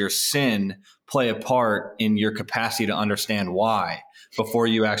does your sin play a part in your capacity to understand why before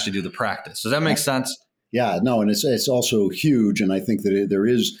you actually do the practice? Does that make sense? Yeah, no, and it's also huge. And I think that there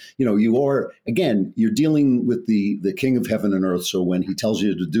is, you're dealing with the King of heaven and earth. So when he tells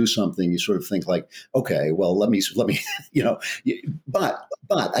you to do something, you sort of think like, okay, well, let me, but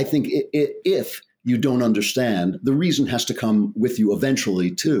I think if you don't understand, the reason has to come with you eventually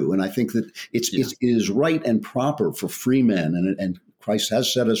too. And I think that it is right and proper for free men, and Christ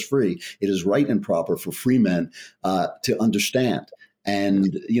has set us free. It is right and proper for free men to understand.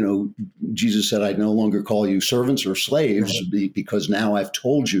 And, Jesus said, I no longer call you servants or slaves, because now I've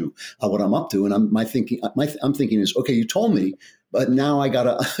told you what I'm up to. And I'm thinking is, okay, you told me, but now I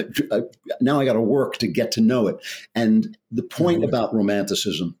gotta work to get to know it. And the point about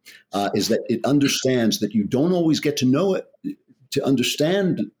romanticism is that it understands that you don't always get to know it, to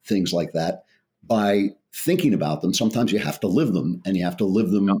understand things like that by thinking about them. Sometimes you have to live them, and you have to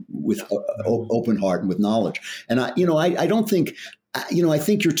live them with open heart and with knowledge. And I don't think, I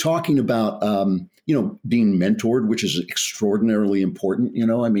think you're talking about, being mentored, which is extraordinarily important.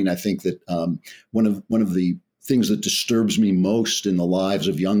 I think that one of the things that disturbs me most in the lives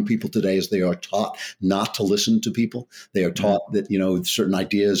of young people today is they are taught not to listen to people. They are taught that, certain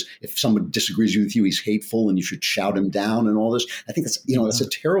ideas, if someone disagrees with you, he's hateful and you should shout him down and all this. I think that's a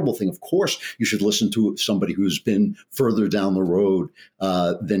terrible thing. Of course, you should listen to somebody who's been further down the road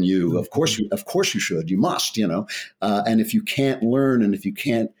than you. Of course you should. You must, and if you can't learn and if you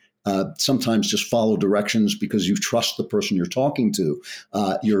can't sometimes just follow directions because you trust the person you're talking to,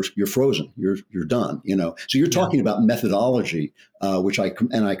 you're frozen. You're done. So you're talking about methodology, which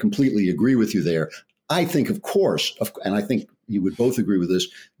I completely agree with you there. I think, of course, and I think you would both agree with this,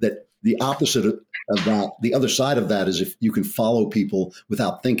 that the opposite of that, the other side of that, is if you can follow people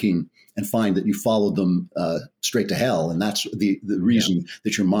without thinking and find that you followed them straight to hell. And that's the reason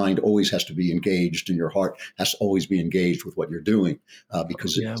that your mind always has to be engaged and your heart has to always be engaged with what you're doing,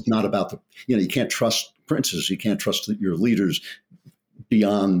 because it's not about you can't trust princes. You can't trust your leaders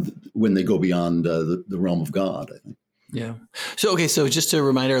when they go beyond the realm of God, I think. Yeah. So just to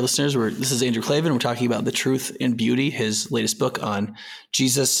remind our listeners, this is Andrew Klavan. We're talking about The Truth and Beauty, his latest book on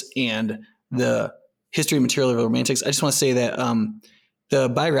Jesus and the history and material of the Romantics. I just want to say that the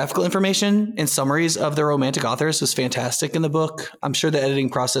biographical information and summaries of the Romantic authors was fantastic in the book. I'm sure the editing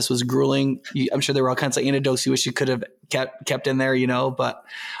process was grueling. I'm sure there were all kinds of anecdotes you wish you could have kept in there, but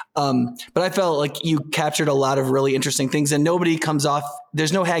I felt like you captured a lot of really interesting things, and nobody comes off.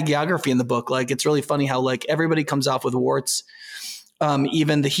 There's no hagiography in the book. Like, it's really funny how everybody comes off with warts,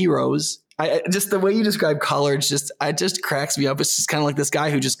 even the heroes. I just the way you describe Coleridge just cracks me up. It's just kind of like this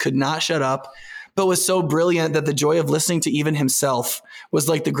guy who just could not shut up, but was so brilliant that the joy of listening to even himself was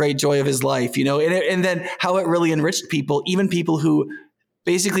like the great joy of his life, and then how it really enriched people, even people who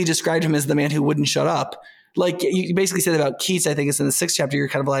basically described him as the man who wouldn't shut up. Like you basically said about Keats, I think it's in the 6th chapter, you're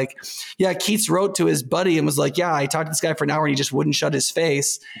kind of like, yeah, Keats wrote to his buddy and was like, yeah, I talked to this guy for an hour and he just wouldn't shut his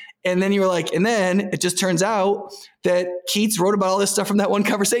face. And then you were like, and then it just turns out that Keats wrote about all this stuff from that one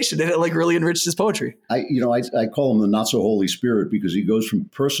conversation, and it really enriched his poetry. I call him the not so Holy Spirit because he goes from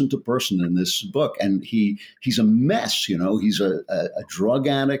person to person in this book, and he's a mess. He's a drug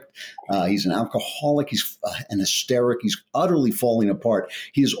addict. He's an alcoholic. He's an hysteric. He's utterly falling apart.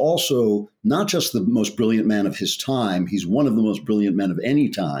 He is also not just the most brilliant man of his time. He's one of the most brilliant men of any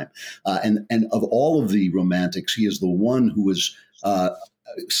time. And of all of the Romantics, he is the one who was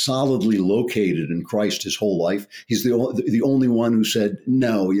solidly located in Christ his whole life. He's the only one who said,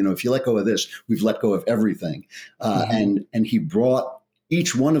 no, if you let go of this, we've let go of everything. And he brought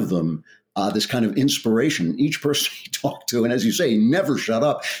each one of them this kind of inspiration. Each person he talked to, and as you say, he never shut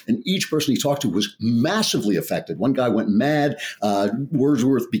up. And each person he talked to was massively affected. One guy went mad.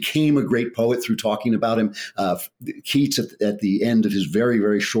 Wordsworth became a great poet through talking about him. Keats, at the end of his very,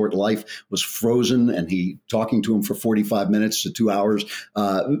 very short life, was frozen, and he, talking to him for 45 minutes to 2 hours,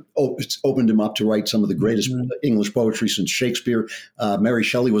 opened him up to write some of the greatest English poetry since Shakespeare. Mary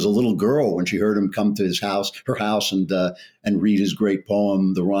Shelley was a little girl when she heard him come to her house, and read his great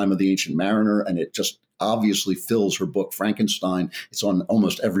poem, The Rime of the Ancient Mariner, and it just obviously fills her book, Frankenstein. It's on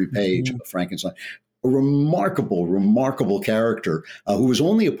almost every page of Frankenstein. A remarkable, remarkable character who was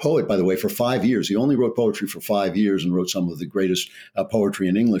only a poet, by the way, for 5 years. He only wrote poetry for 5 years and wrote some of the greatest poetry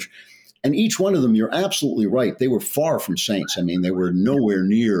in English. And each one of them, you're absolutely right, they were far from saints. I mean, they were nowhere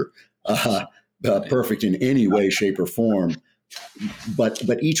near perfect in any way, shape, or form.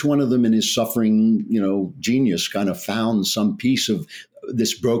 But each one of them in his suffering, genius kind of found some piece of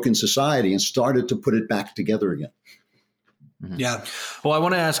this broken society and started to put it back together again. Mm-hmm. Yeah. Well, I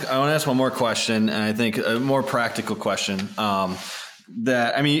want to ask one more question, and I think a more practical question.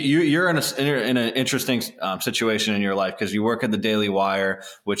 You're in an interesting situation in your life because you work at the Daily Wire,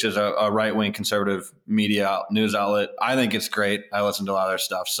 which is a right-wing conservative media news outlet. I think it's great. I listen to a lot of their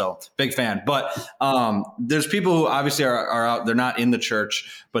stuff, so big fan. But there's people who obviously are out. They're not in the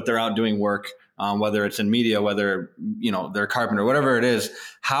church, but they're out doing work, whether it's in media, whether they're a carpenter, whatever it is.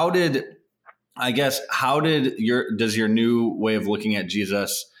 Does your new way of looking at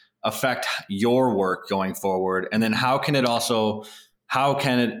Jesus affect your work going forward? And then how can it,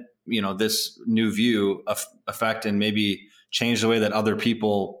 this new view affect and maybe change the way that other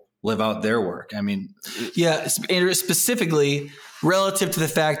people live out their work? I mean, yeah, Andrew, specifically relative to the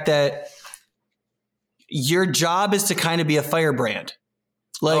fact that your job is to kind of be a firebrand.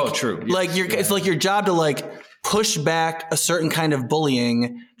 True. It's like your job to push back a certain kind of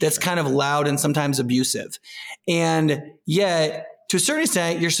bullying that's kind of loud and sometimes abusive. And yet, to a certain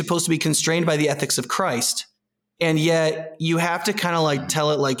extent, you're supposed to be constrained by the ethics of Christ. And yet you have to kind of tell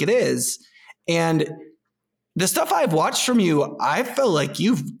it like it is. And the stuff I've watched from you, I feel like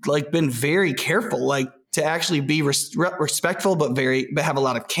you've been very careful, to actually be respectful, but have a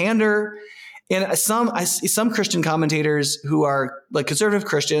lot of candor. And I see some Christian commentators who are like conservative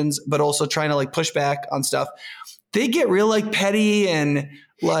Christians, but also trying to like push back on stuff. They get real like petty and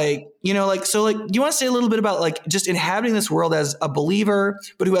like, you know, like, so like, you want to say a little bit about like just inhabiting this world as a believer,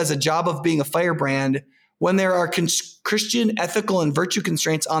 but who has a job of being a firebrand when there are Christian ethical and virtue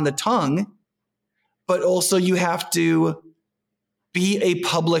constraints on the tongue, but also you have to be a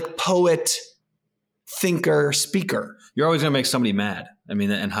public poet, thinker, speaker. You're always going to make somebody mad. I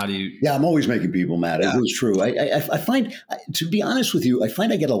mean, and how do you? Yeah, I'm always making people mad. Yeah. It was true. I find, to be honest with you, I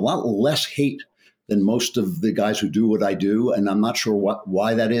find I get a lot less hate than most of the guys who do what I do, and I'm not sure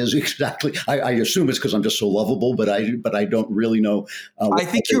why that is exactly. I assume it's because I'm just so lovable, but I don't really know. I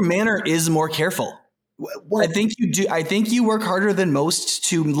think your manner is more careful. Well, I think you do. I think you work harder than most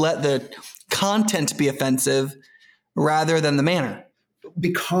to let the content be offensive rather than the manner.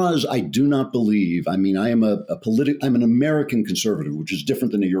 Because I do not believe, I mean, I am I'm an American conservative, which is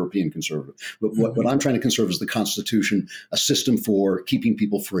different than a European conservative. But what I'm trying to conserve is the Constitution, a system for keeping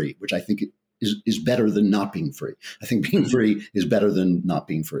people free, which I think is better than not being free. I think being free is better than not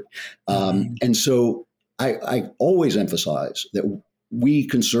being free. And so I always emphasize that we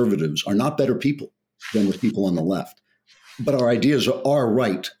conservatives are not better people than the people on the left. But our ideas are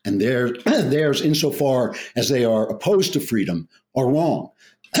right, and theirs, insofar as they are opposed to freedom, are wrong.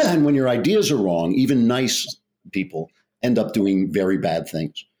 And when your ideas are wrong, even nice people end up doing very bad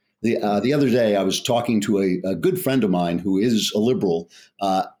things. The other day, I was talking to a good friend of mine who is a liberal,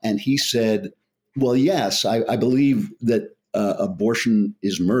 and he said, well, yes, I believe that abortion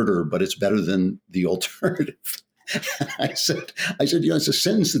is murder, but it's better than the alternative. I said, you know, it's a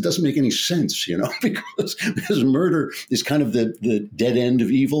sentence that doesn't make any sense, you know, because murder is kind of the dead end of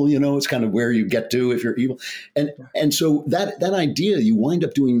evil, you know, it's kind of where you get to if you're evil. And so that idea, you wind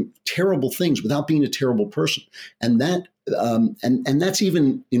up doing terrible things without being a terrible person. And that, and that's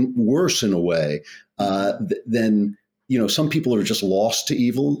even worse in a way than, you know, some people are just lost to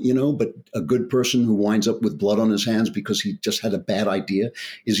evil, you know, but a good person who winds up with blood on his hands because he just had a bad idea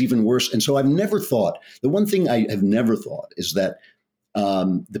is even worse. And so I've never thought, the one thing I have never thought is that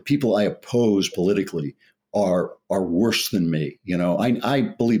the people I oppose politically are worse than me. You know, I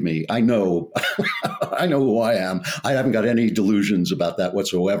believe me, I know, I know who I am. I haven't got any delusions about that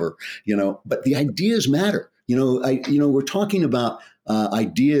whatsoever, you know, but the ideas matter. You know, we're talking about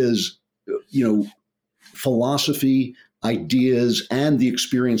ideas, you know, philosophy, ideas, and the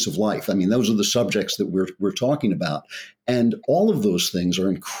experience of life. I mean, those are the subjects that we're talking about. And all of those things are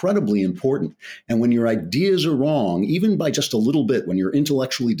incredibly important. And when your ideas are wrong, even by just a little bit, when you're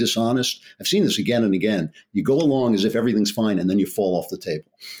intellectually dishonest, I've seen this again and again, you go along as if everything's fine and then you fall off the table.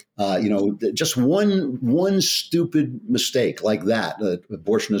 You know, just one stupid mistake like that,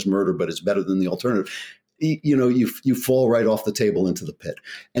 abortion is murder, but it's better than the alternative. You know, you fall right off the table into the pit.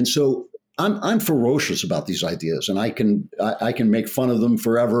 And so I'm ferocious about these ideas, and I can make fun of them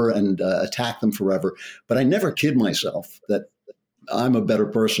forever and attack them forever. But I never kid myself that I'm a better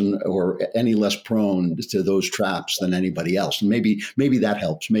person or any less prone to those traps than anybody else. And maybe that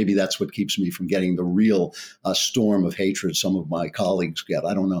helps. Maybe that's what keeps me from getting the real storm of hatred some of my colleagues get.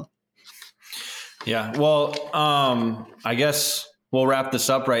 I don't know. Yeah. Well, I guess we'll wrap this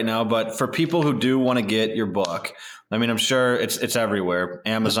up right now. But for people who do want to get your book, I mean, I'm sure it's everywhere,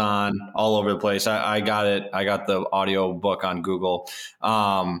 Amazon, all over the place. I got it. I got the audio book on Google.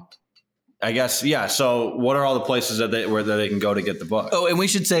 I guess, yeah. So what are all the places where they can go to get the book? Oh, and we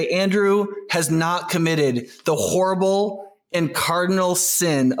should say Andrew has not committed the horrible and cardinal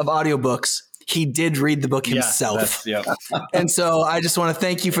sin of audiobooks. He did read the book himself. Yeah. And so I just want to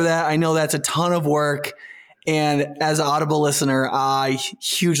thank you for that. I know that's a ton of work. And as an Audible listener, I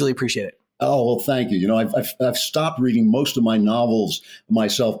hugely appreciate it. Oh, well, thank you. You know, I've stopped reading most of my novels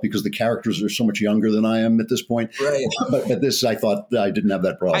myself because the characters are so much younger than I am at this point. Right. But this, I thought I didn't have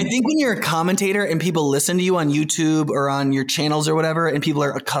that problem. I think when you're a commentator and people listen to you on YouTube or on your channels or whatever, and people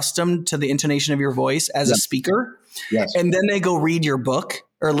are accustomed to the intonation of your voice as a speaker, yes, and then they go read your book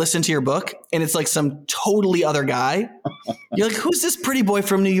or listen to your book, and it's like some totally other guy. You're like, who's this pretty boy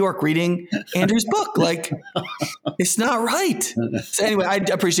from New York reading Andrew's book? Like, it's not right. So anyway, I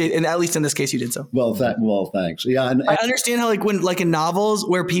appreciate it. And at least in this case, you did so. Well, thanks. Yeah. And I understand how like in novels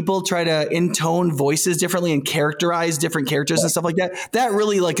where people try to intone voices differently and characterize different characters and stuff like that, that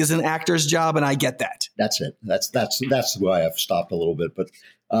really like is an actor's job. And I get that. That's it. That's why I've stopped a little bit. But,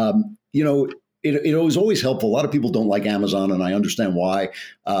 you know, it was always helpful. A lot of people don't like Amazon, and I understand why.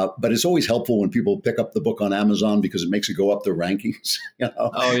 But it's always helpful when people pick up the book on Amazon because it makes it go up the rankings. You know?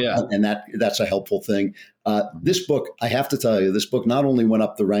 Oh yeah, and that's a helpful thing. This book, I have to tell you, this book not only went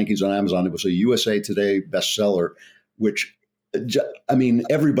up the rankings on Amazon, it was a USA Today bestseller, which I mean,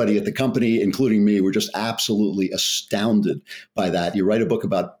 everybody at the company, including me, were just absolutely astounded by that. You write a book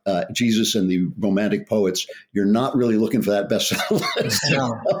about Jesus and the Romantic poets, you're not really looking for that bestseller.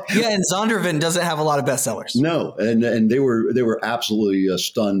 No. Yeah, and Zondervan doesn't have a lot of bestsellers. No, and they were absolutely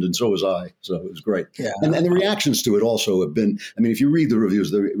stunned, and so was I. So it was great. Yeah. And the reactions to it also have been. I mean, if you read the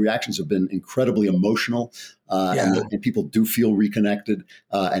reviews, the reactions have been incredibly emotional. And people do feel reconnected.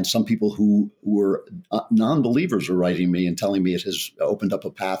 And some people who were non-believers are writing me and telling me it has opened up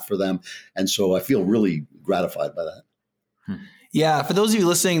a path for them. And so I feel really gratified by that. Yeah. For those of you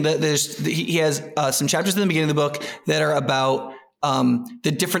listening, he has some chapters in the beginning of the book that are about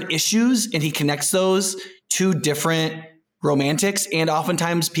the different issues, and he connects those to different romantics and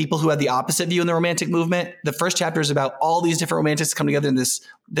oftentimes people who had the opposite view in the romantic movement. The first chapter is about all these different romantics come together in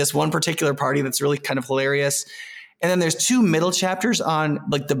this one particular party that's really kind of hilarious. And then there's 2 middle chapters on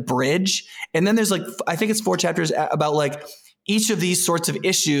like the bridge. And then there's I think it's 4 chapters about like each of these sorts of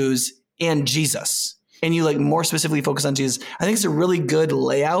issues and Jesus. And you like more specifically focus on Jesus. I think it's a really good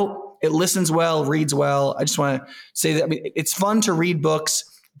layout. It listens well, reads well. I just want to say that, I mean, it's fun to read books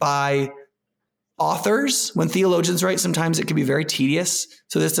by authors. When theologians write, sometimes it can be very tedious.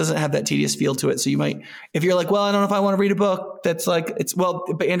 So this doesn't have that tedious feel to it. So you might, if you're like, well, I don't know if I want to read a book that's like,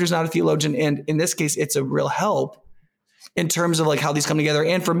 but Andrew's not a theologian. And in this case, it's a real help in terms of like how these come together.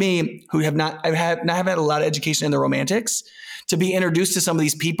 And for me, who have not had a lot of education in the romantics, to be introduced to some of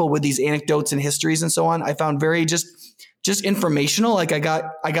these people with these anecdotes and histories and so on, I found very just informational. Like I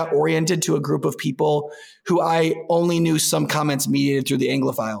got oriented to a group of people who I only knew some comments mediated through the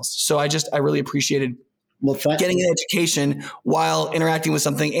Anglophiles. So I really appreciated getting an education while interacting with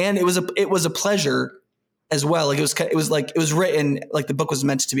something. And it was a pleasure as well. Like it was written like the book was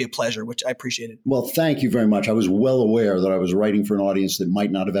meant to be a pleasure, which I appreciated. Well, thank you very much. I was well aware that I was writing for an audience that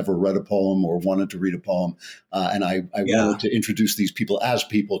might not have ever read a poem or wanted to read a poem. And I wanted to introduce these people as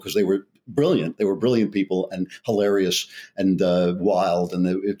people because they were brilliant. They were brilliant people and hilarious and wild. And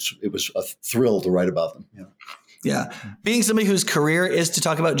it was a thrill to write about them. Yeah. Being somebody whose career is to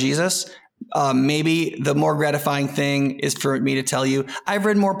talk about Jesus, maybe the more gratifying thing is for me to tell you, I've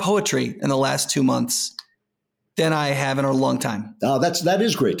read more poetry in the last 2 months than I have in a long time. That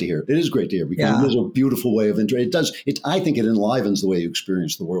is great to hear. It is great to hear because it is a beautiful way of I think it enlivens the way you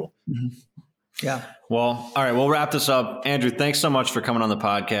experience the world. Mm-hmm. Yeah. Well, all right, we'll wrap this up. Andrew, thanks so much for coming on the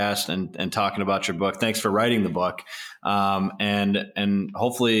podcast and talking about your book. Thanks for writing the book. And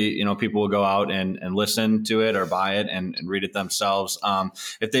hopefully, people will go out and listen to it or buy it and read it themselves.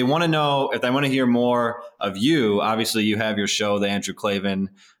 If they want to hear more of you, obviously you have your show, The Andrew Klavan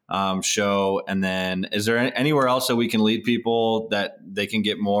show. And then is there anywhere else that we can lead people that they can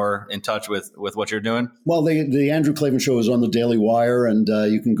get more in touch with what you're doing? Well, the Andrew Klavan show is on the Daily Wire, and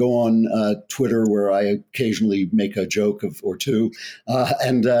you can go on Twitter where I occasionally make a joke or two.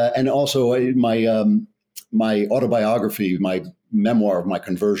 And also my autobiography, my memoir of my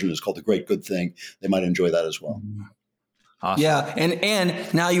conversion is called The Great Good Thing. They might enjoy that as well. Awesome. Yeah,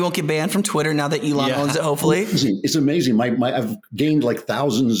 and now you won't get banned from Twitter now that Elon owns it. Hopefully, it's amazing. I've gained like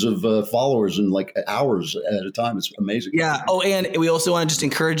thousands of followers in like hours at a time. It's amazing. Yeah. Oh, and we also want to just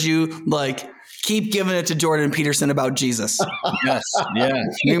encourage you, keep giving it to Jordan Peterson about Jesus. Yes. Yeah.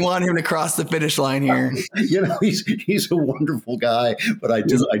 We want him to cross the finish line here. He's a wonderful guy, but I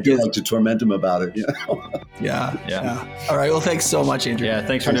do like to torment him about it. Yeah. All right. Well, thanks so much, Andrew. Yeah.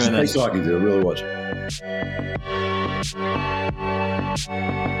 Thanks for doing Thanks this. talking to you. It really was.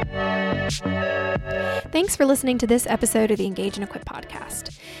 Thanks for listening to this episode of the Engage and Equip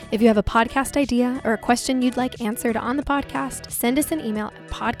podcast. If you have a podcast idea or a question you'd like answered on the podcast, send us an email at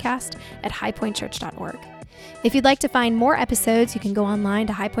podcast@highpointchurch.org. If you'd like to find more episodes, you can go online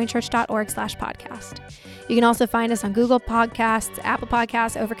to highpointchurch.org/podcast. You can also find us on Google Podcasts, Apple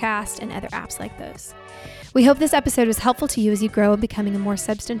Podcasts, Overcast, and other apps like those. We hope this episode was helpful to you as you grow in becoming a more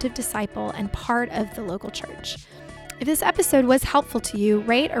substantive disciple and part of the local church. If this episode was helpful to you,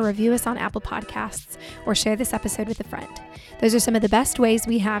 rate or review us on Apple Podcasts or share this episode with a friend. Those are some of the best ways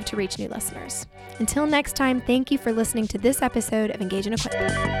we have to reach new listeners. Until next time, thank you for listening to this episode of Engage and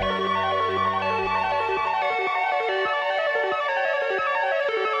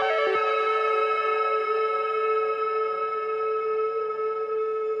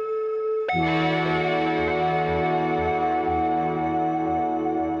Equip.